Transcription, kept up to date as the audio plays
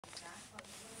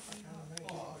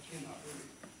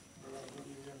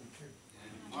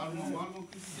I've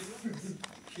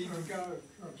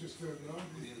just heard it.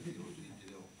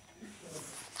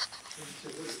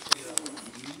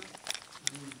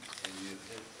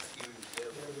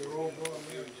 They're all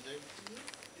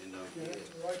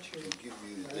give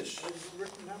you this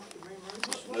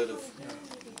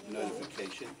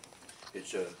notification.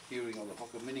 It's a hearing on the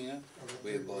Whakamininga,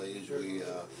 whereby is we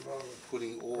are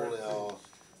putting all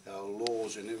our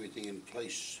laws and everything in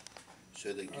place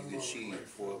so that you can see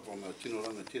from a tino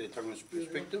ranga tiretanga's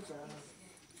perspective,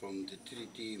 from the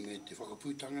tiriti me te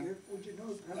whakaputanga,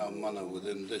 our mana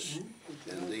within this,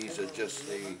 and these are just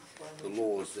the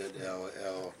laws that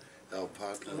our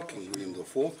partner, King William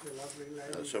IV,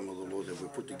 some of the laws that were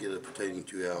put together pertaining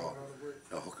to our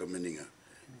Whakamininga.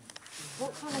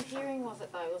 What kind of hearing was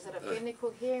it though? Was it a family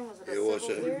court hearing? Was it a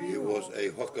civil hearing? It was a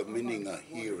Whakamininga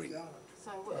hearing.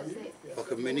 So what is that?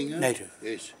 Whakamininga? Native.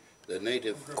 Yes, the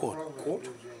native court,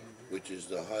 which is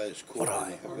the highest court in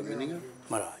the Whakamininga.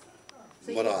 Marae.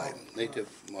 Moai, native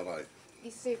Moai.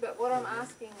 You see, but what I'm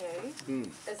asking you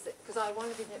is, because I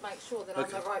wanted to make sure that I'm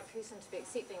the right person to be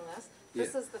accepting this,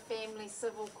 this is the family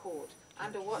civil court.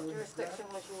 Under what jurisdiction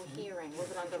was your hearing? Was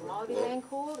it under Māori land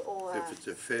court or? If it's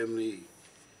a family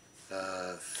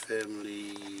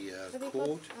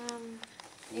court,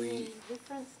 any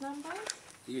reference numbers?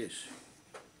 Yes,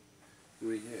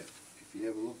 we have. If you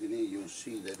have a look in here, you'll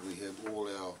see that we have all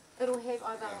our. It'll have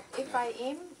either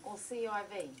FAM or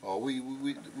CIV. Oh,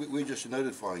 we're just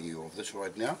notifying you of this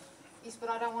right now. Yes, but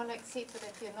I don't want to accept it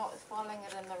if you're not following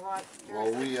it in the right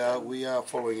jurisdiction. Well, we are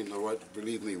following in the right.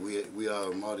 Believe me, we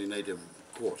are a Māori native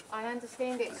court. I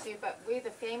understand that, Sue, but we're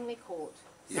the family court.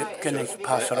 Yeah. So Can you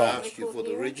pass it on? I asked you for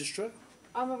the registrar.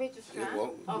 I'm a registrar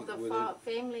of the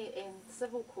family and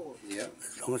civil court. Yeah.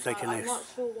 As long as they can I'm not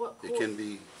sure what court. It can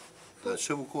be the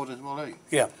civil court as well, eh?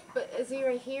 Yeah. But is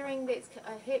there a hearing that's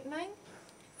happening?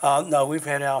 No, we've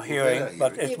had our hearing,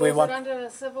 but if we was want... it under a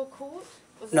civil court?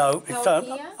 Was no, it it's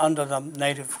here? under the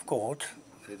native court,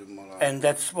 and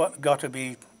that's what got to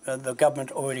be... the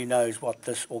government already knows what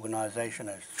this organisation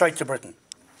is. Straight to Britain.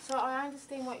 So I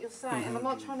understand what you're saying, and I'm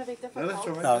not trying to be difficult, No, that's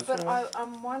all right. but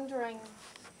I'm wondering...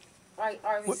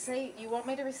 you want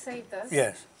me to receive this?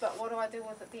 Yes. But what do I do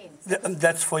with it then?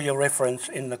 That's for your reference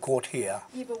in the court here.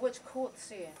 Yeah, but which court,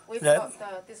 sir? We've got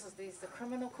there's the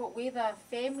criminal court. We're the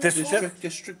family court.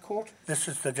 District court? This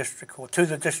is the district court. To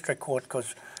the district court,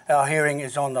 because our hearing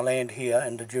is on the land here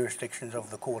and the jurisdictions of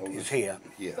the court is here.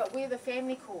 Yeah. But we're the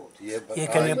family court. Yeah, but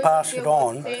can you pass it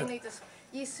on?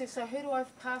 Yes, sir. So who do I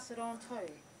pass it on to?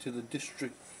 To the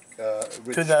district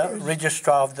to the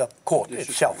registrar of the court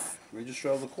itself.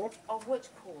 Registrar of the court? Of which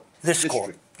court? This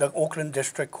court, the Auckland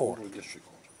District Court. Auckland District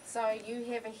Court. So you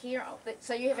have a hearing.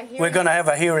 So you have a hearing. We're going to have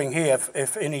a hearing here,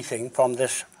 if anything, from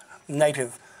this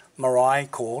native Moai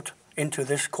court into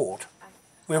this court.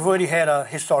 We've already had a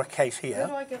historic case here.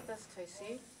 Who do I give this to,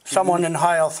 sir? Someone in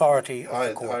high authority of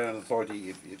the court. High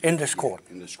authority in this court.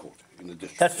 In this court. In the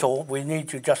district. That's all. We need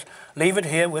to just leave it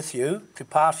here with you to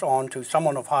pass on to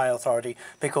someone of high authority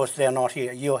because they're not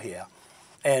here. You're here,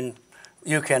 and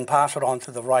you can pass it on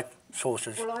to the right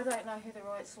sources. Well, I don't know who the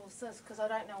right source is because I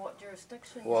don't know what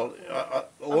jurisdiction. Well,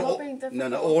 I'm not being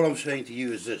difficult. no. All I'm saying to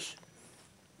you is this: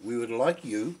 we would like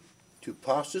you to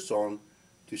pass this on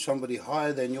to somebody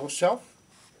higher than yourself.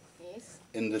 Yes.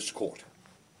 In this court.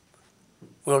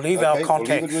 We'll leave our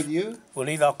contacts. We'll leave it with you. We'll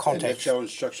leave our contacts. And that's our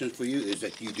instructions for you, is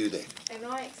that you do that. And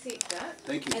I accept that.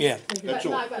 Thank you. Yeah. That's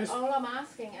all. No, but all I'm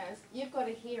asking is, you've got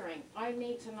a hearing. I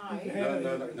need to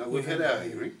know. No. We've had our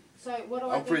hearing. So what do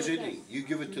I do I'm presenting. with this? You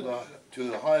give it to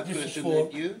the higher person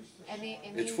than you. And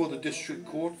it's for the district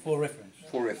court. For reference.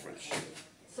 For reference.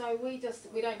 So we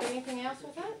don't do anything else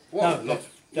with it? Well, no,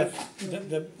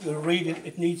 the reading.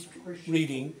 It needs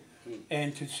reading,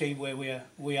 and to see where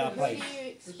we are placed.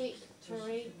 Who do you expect to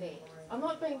read that? I'm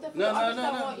not being difficult.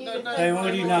 No. They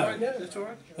already know. That's all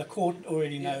right. The court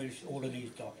already knows all of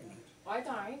these documents. I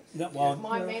don't. No, well,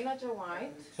 my manager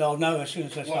won't. They'll know as soon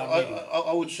as they start reading.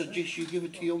 I would suggest you give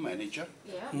it to your manager.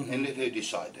 Yeah. And let her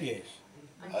decide that. Yes.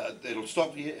 It'll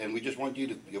stop here, and we just want you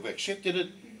to. You've accepted it.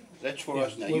 That's for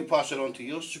us now. You pass it on to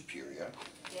your superior.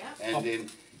 Yeah. And then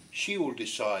she will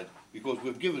decide, because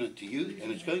we've given it to you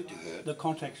and it's going to her. The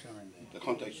contacts are in there. The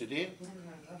contacts are there?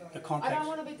 The contacts. I don't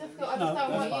want to be difficult. I just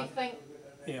don't want you to think,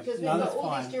 because we've got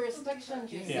all these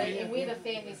jurisdictions, you see, and we're the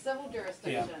family civil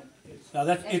jurisdiction. Now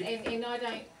that and I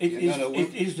don't...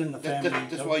 It is in the family.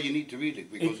 That's why you need to read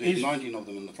it, because there's 19 of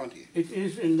them in the front here. It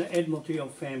is in the Admiralty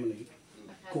of Family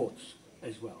courts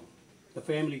as well. The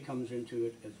family comes into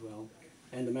it as well.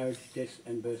 And the marriage, death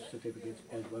and birth certificates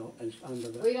as well as under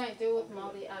the... We don't deal with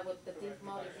Māori, with the deaf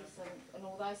Māori deaths and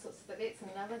all those sorts of things.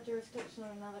 That's another jurisdiction,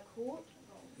 another court.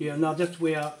 Yeah, no, that's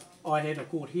where I had a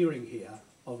court hearing here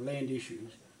of land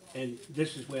issues, and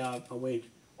this is where I went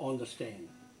on the stand.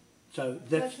 So So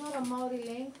that's, it's not a Māori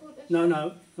land court issue?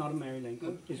 no, it's not a Māori land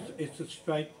court. It's a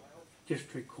straight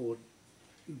district court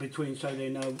between, so they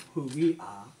know who we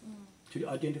are, to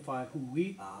identify who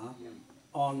we are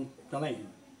on the land.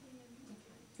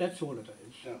 That's all it is.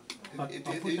 Now, I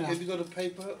put down- have you got a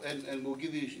paper, and we'll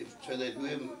give you, so that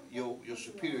whoever your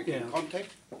superior can Yeah. contact?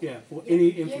 Yeah, for any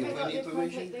Yeah, information. we got Any your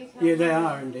information? contact details. Yeah, they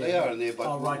are in there. They are in there, but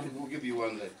I'll write we'll give you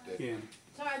one that Yeah.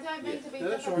 Sorry, I don't mean to be No,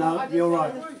 that's difficult. No, I just you're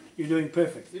wanted right. to- You're doing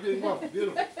perfect. you're doing well,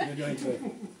 beautiful. You're doing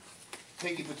perfect.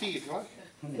 Thank you for tea if you like.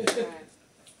 Right. Okay.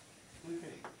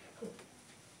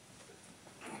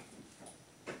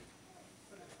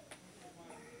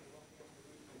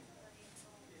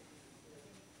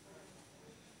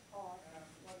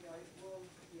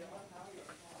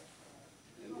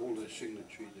 And all the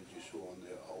signatories that you saw on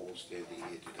there are all standing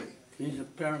here today. He's a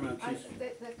paramount chief. The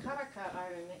karaka,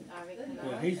 I reckon.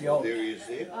 Yeah, he's the old. There he is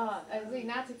there. Oh, is he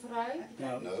Ngāti Porou?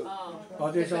 No. No. Oh.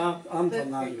 Oh, there's, I'm from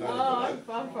Ngāti Oh,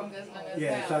 Porou. I'm from Gisling as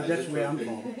Yeah, well. so that's where I'm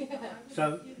from.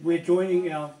 So we're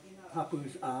joining our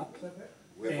hapus up.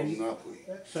 We're from And-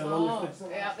 Ngāpui. So long Oh, as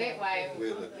out that way.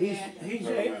 We're the,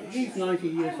 he's 90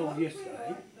 years old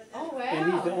yesterday, Oh,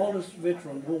 and he's the wow. oldest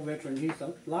veteran, war veteran. He's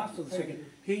the last of the second.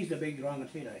 He's the big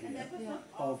rangatira here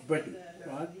of Britain,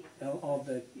 right? Of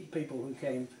the people who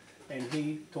came, and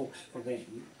he talks for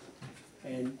them.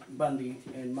 And Bundy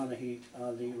and Manahi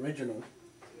are the original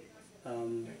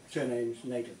surnames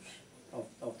natives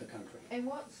of the country. And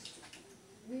what's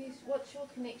your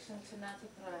connection to Ngāti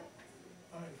Porou?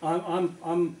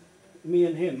 I'm me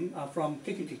and him are from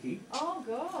Tiki Tiki Oh,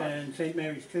 God. and St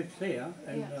Mary's Church there,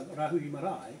 and Yeah. Rahui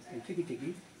Marae in Tiki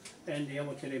Tiki, and the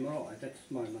Awatere Marae. That's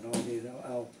my marae there,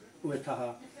 our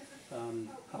Uetaha.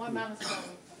 My mum's from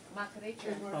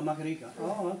Makarika. Oh, Makarika.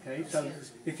 Oh, okay. So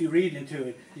if you read into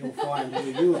it, you'll find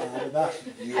who you are with us.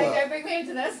 you Hey, are, don't bring me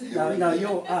into this. No,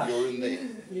 you're us. you're in there.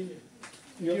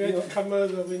 You had to come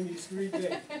over when you read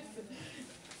that.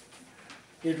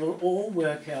 It will all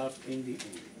work out in the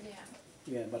end. Yeah.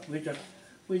 Yeah, but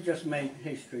we just made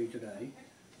history today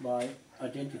by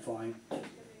identifying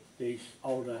these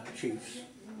older chiefs,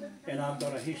 and I've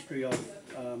got a history of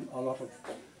a lot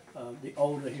of the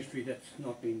older history that's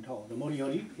not been told. The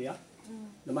Moriori here,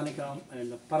 the Manukau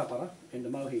and the Parapara and the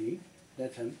Mohini,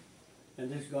 that's him,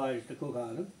 and this guy is the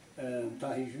Kukāran,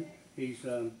 Tahitian. He's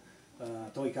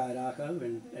Toi Kairako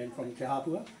and from Te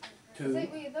Hapua to. Is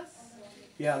that where this?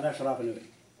 Yeah, that's Rapanui.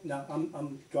 Now,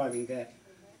 I'm driving that,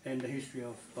 and the history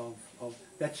of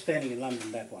that's standing in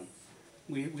London, that one.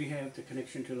 We have the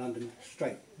connection to London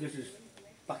straight. This is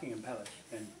Buckingham Palace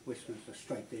and Westminster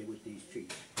straight there with these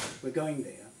chiefs. We're going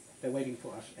there. They're waiting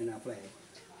for us in our flag.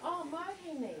 Oh,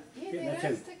 Mohini. Yeah, Yeah, that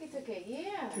that's is Tiki Tiki.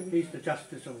 Yeah. He's the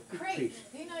justice of Crete. peace.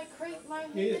 Do you know Crete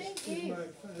Mohini? Yes, Yeah.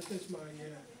 that's my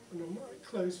one of my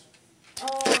close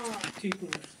Oh, people.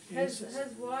 his Yes.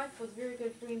 wife was very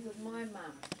good friends with my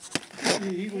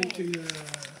mum. He went to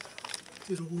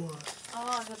the war.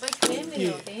 Oh, it's a big family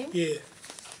of them. Yeah.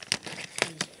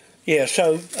 Yeah,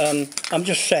 so I'm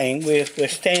just saying we're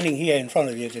standing here in front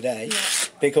of you today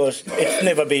because it's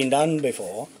never been done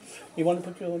before. You want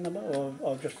to put your number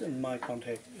or just in my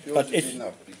contact? Yours But is it's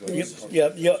enough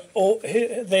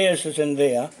because theirs is in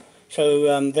there.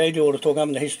 So they do all the talking.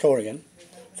 I'm the historian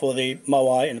for the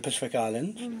Moai in the Pacific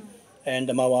Islands, and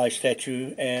the Moai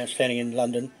statue standing in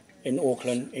London, in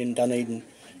Auckland, in Dunedin,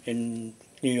 in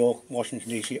New York,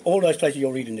 Washington DC. All those places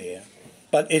you'll read in there.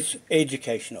 But it's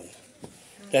educational.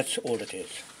 That's all it is.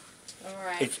 All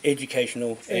right. It's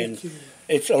educational, and Thank you.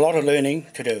 it's a lot of learning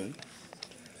to do.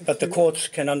 But the courts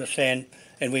can understand,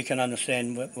 and we can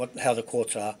understand how the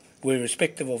courts are. We're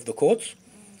respective of the courts,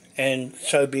 and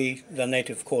so be the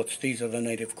native courts. These are the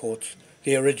native courts,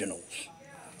 the originals.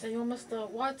 So you're Mr.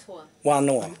 Waitoa?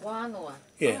 Wanoa, Wanoa.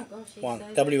 yeah, Oh, gosh, yes, Wan, those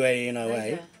are-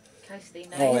 W-A-N-O-A. those are Tasty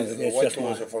names. Oh, the it's white just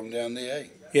ones one. are from down there, eh?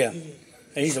 Yeah, and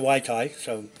he's a Waitai,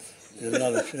 so there's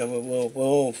another. We're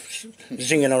all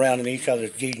zinging around in each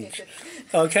other's jeans.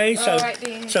 Okay, so All right,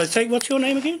 then. so take what's your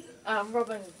name again?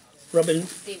 Robin Robin.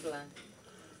 Devlin.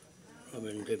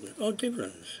 Robin Devlin. Oh,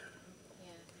 Devlins. Yeah.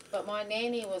 But my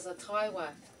nanny was a Taiwa.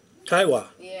 Taiwa.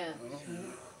 Yeah.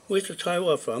 Where's the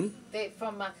Taiwa from? They're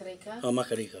from Makarika. Oh,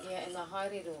 Makarika. Yeah, and the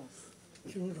Haireros.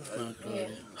 Yeah.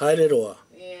 Haireroa.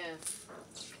 Yeah.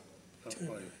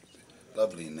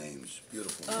 Lovely names,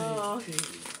 beautiful. Oh.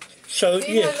 So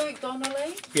Do you know yeah, Luke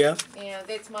Donnelly? yeah. Yeah,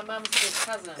 that's my mum's good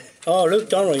cousin. Oh, Luke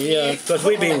Donnelly, yeah, because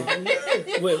we've been,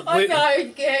 I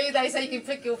know, yeah, they say you can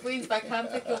pick your friends but can't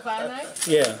pick your whānau.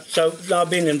 yeah. So I've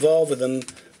been involved with them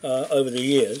over the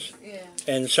years, Yeah.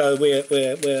 And so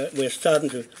we're starting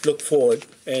to look forward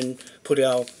and put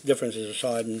our differences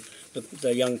aside, and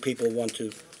the young people want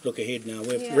to look ahead now.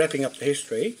 We're wrapping up the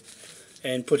history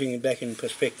and putting it back in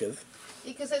perspective.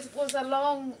 Because it was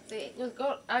it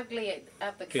got ugly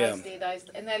at the coast there,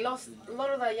 and they lost, a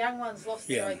lot of the young ones lost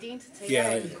their identity,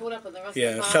 and caught up in the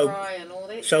Rastafari and all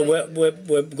that. So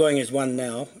we're going as one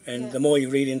now, and the more you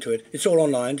read into it, it's all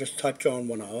online, just type John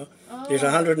 1 hour. There's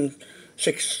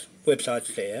 106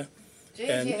 websites there.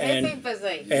 Jeez, you have been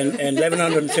busy. And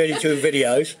 1132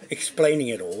 videos explaining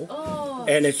it all.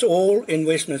 And it's all in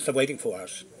Westminster waiting for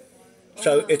us.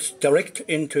 So it's direct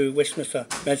into Westminster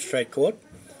Magistrate Court.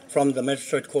 From the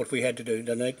Magistrate Court we had to do,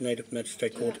 the Native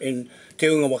Magistrate Court in Te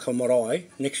Unga Waka Moai,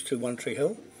 next to One Tree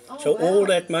Hill. So all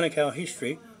that Manukau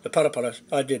history, the paraparas,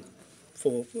 I did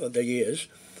for the years,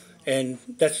 and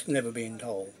that's never been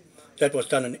told. That was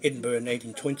done in Edinburgh in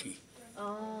 1820.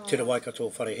 Te Re Waikato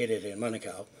Wharehere in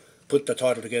Manukau put the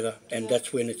title together, and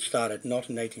that's when it started, not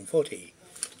in 1840.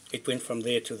 It went from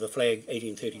there to the flag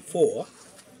 1834,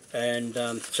 and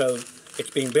so it's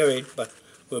been buried, but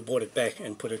we brought it back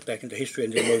and put it back into history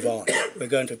and then move on. We're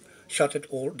going to shut it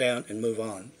all down and move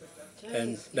on. Jeez,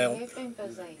 and you've been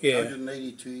busy.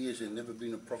 182 years, there's never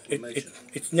been a proclamation.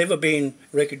 It's never been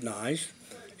recognised,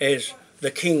 as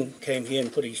the king came here and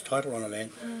put his title on the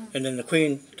land, and then the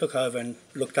Queen took over and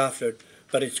looked after it,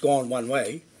 but it's gone one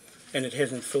way, and it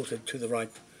hasn't filtered to the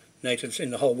right natives in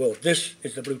the whole world. This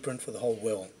is the blueprint for the whole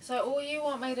world. So all you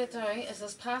want me to do is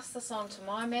just pass this on to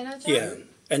my manager? Yeah,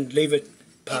 and leave it.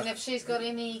 And if she's got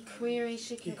any queries,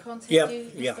 she can contact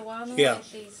you, Mr.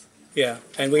 Wānua? Yeah,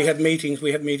 and we have meetings.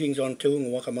 We have meetings on Te Unga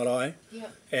Waka Marae,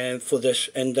 and for this,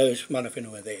 and those mana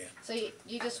whenua are there. So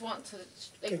you just want to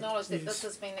acknowledge that this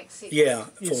has been accepted? Yeah,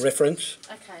 for reference.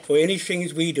 Okay. For any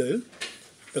things we do,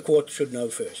 the court should know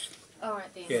first. All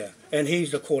right then. Yeah, and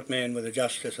he's the court man with the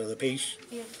justice of the peace,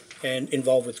 and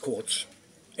involved with courts.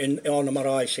 On the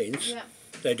marae sense,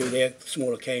 they do their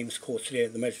smaller claims courts there.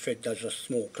 The magistrate does the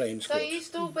small claims courts. So are you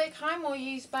still back home, or are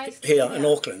you based here? In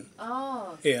Auckland.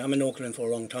 Oh. Yeah, I'm in Auckland for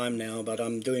a long time now, but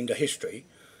I'm doing the history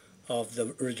of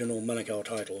the original Manukau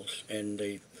titles and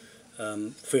the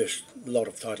first lot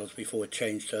of titles before it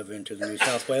changed over into the New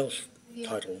South Wales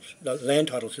titles. The land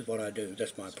titles is what I do.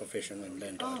 That's my profession, in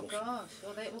land titles. Oh gosh,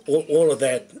 well that will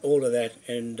all of that,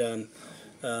 and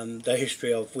the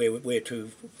history of where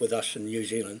to with us in New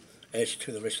Zealand as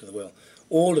to the rest of the world.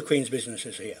 All the Queen's business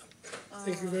is here.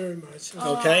 Thank you very much.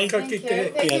 Okay. Thank you.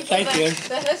 Thank you.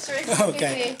 The history.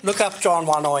 Okay. Look up John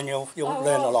Wānau and you'll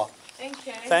learn a lot. Thank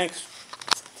you. Thanks.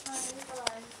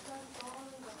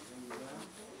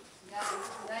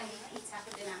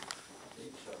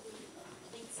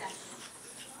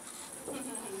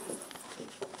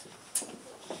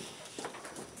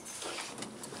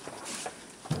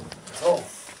 Oh.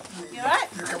 You alright?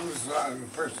 You come to the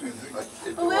first thing.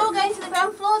 Well, we're all going to the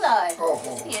ground floor though.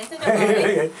 Oh. Yeah, so don't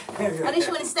worry. At least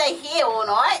you want to stay here all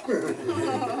night.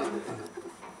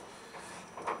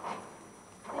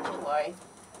 Don't worry.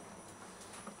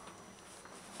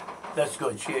 That's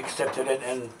good. She accepted it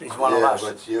and is one of us.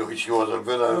 But she was a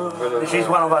bit She's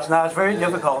one of us now. It's very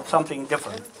difficult. Something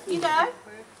different. You go.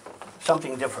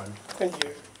 Something different. Thank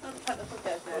you. I'll put the foot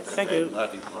go first. Thank you.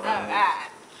 Alright.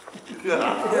 Enjoy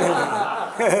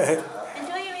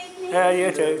your evening. Yeah,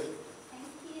 you too.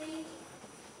 Thank you.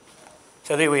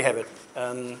 So there we have it.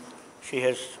 She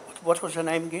has, what was her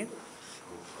name again?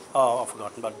 Oh, I've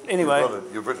forgotten, but anyway.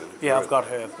 You've written it. Yeah, I've got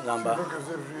her number. Because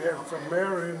if you have some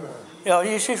Mary in there.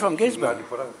 Yeah, she's from Gisborne.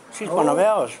 She's one of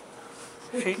ours.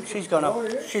 She's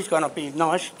gonna be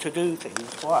nice to do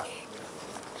things for us.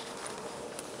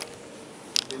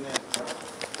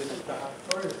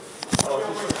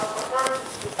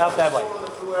 Out that way.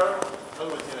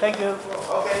 Thank you.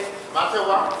 Okay.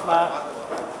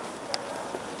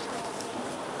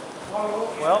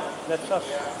 Well, that's us.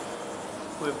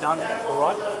 We've done it, all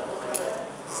right.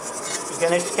 You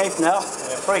can escape now.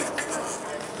 We're free.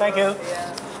 Thank you.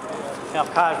 Our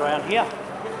car's around here.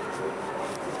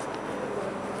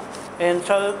 And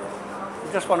so,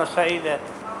 I just want to say that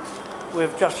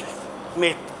we've just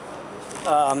met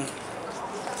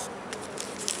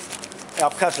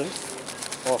our cousin,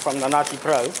 or from the Ngāti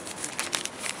Pro,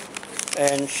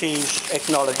 and she's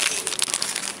acknowledged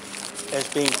as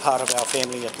being part of our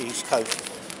family at the East Coast.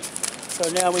 So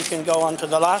now we can go on to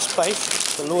the last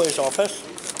place, the lawyer's office,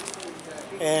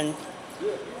 and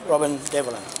Robin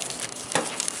Devlin.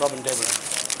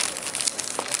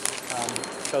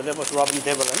 So that was Robin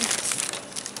Devlin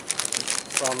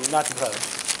from Ngāti Pro.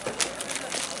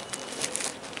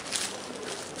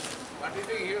 What do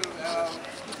you think?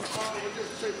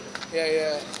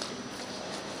 Yeah.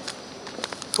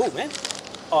 Cool, man.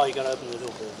 Oh, you got to open the door.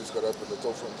 Yeah, just got to open the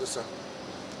door from this side.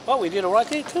 Oh, we did it right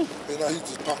there too. You know, he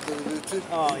just popped over there too.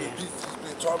 Oh, yeah. He's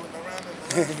been driving around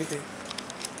and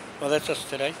Well, that's us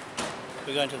today.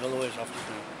 We're going to the lawyer's office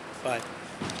now. Bye.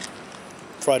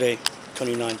 Friday,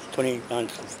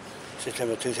 29th of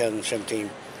September 2017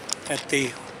 at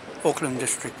the Auckland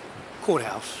District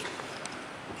Courthouse.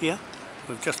 Here,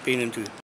 we've just been into